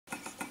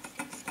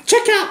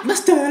check out my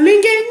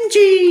Stirling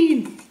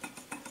engine!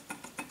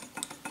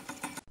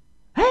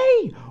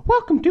 Hey,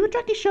 welcome to a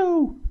Draggy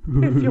show.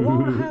 If you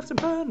want to have some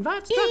fun,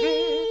 that's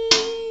Draggy.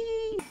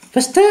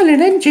 The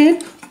Stirling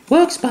engine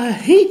works by a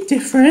heat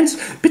difference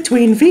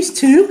between these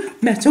two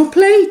metal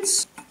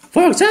plates.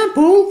 For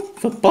example,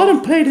 the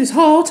bottom plate is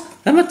hot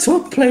and the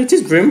top plate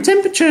is room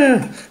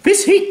temperature.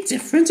 This heat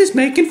difference is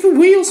making for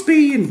wheel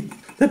spin.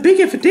 The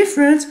bigger the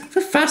difference,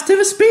 the faster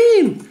the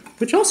spin,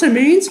 which also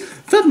means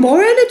the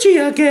more energy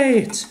I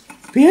get.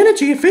 The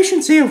energy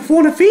efficiency of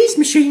one of these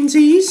machines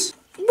is...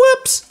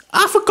 Whoops!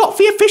 I forgot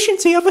the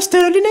efficiency of a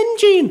Stirling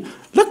engine.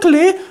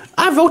 Luckily,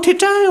 I wrote it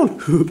down.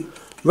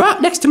 Right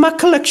next to my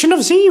collection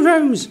of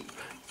zeros.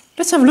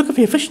 Let's have a look at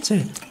the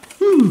efficiency.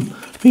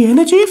 The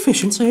energy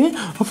efficiency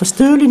of a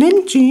Stirling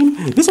engine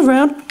is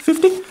around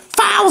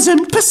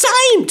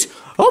 50,000%!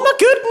 Oh my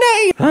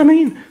goodness! I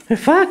mean,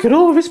 if I could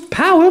all this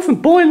power from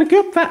boiling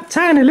up that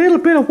tiny little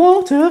bit of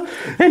water,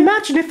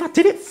 imagine if I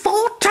did it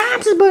 4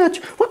 times as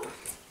much!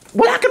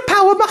 Well, I could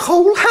power my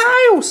whole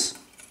house!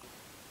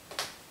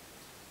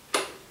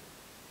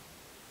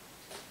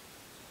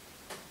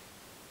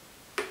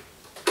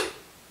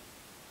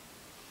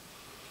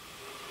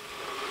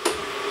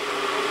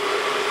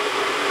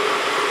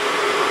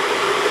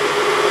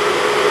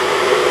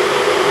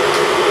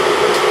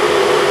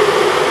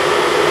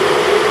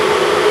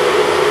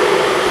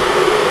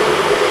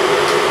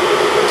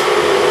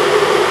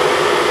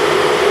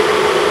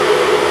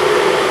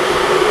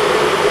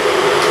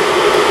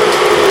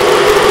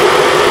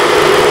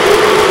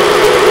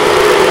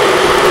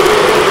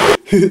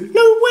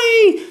 No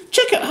way!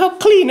 Check out how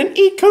clean and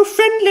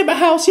eco-friendly my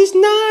house is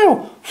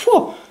now!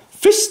 Whoa,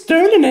 this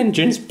Stirling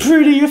engine's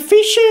pretty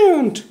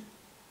efficient!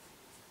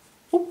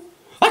 Oh,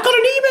 I got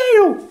an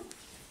email!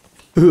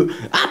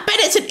 I bet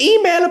it's an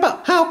email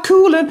about how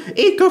cool and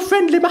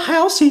eco-friendly my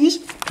house is!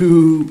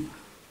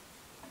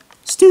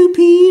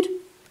 Stupid!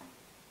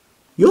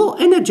 Your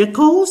energy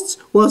costs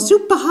were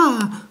super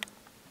high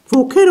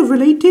for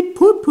care-related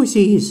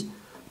purposes.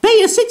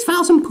 Pay us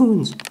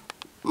 £6,000.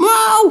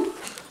 Wow!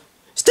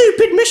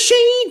 Stupid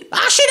machine!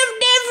 I should have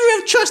never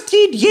have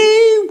trusted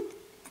you!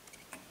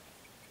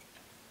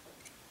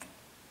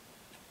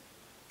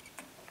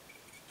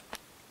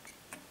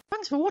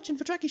 Thanks for watching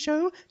the Draggy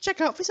show. Check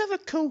out this other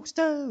cool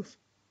stuff.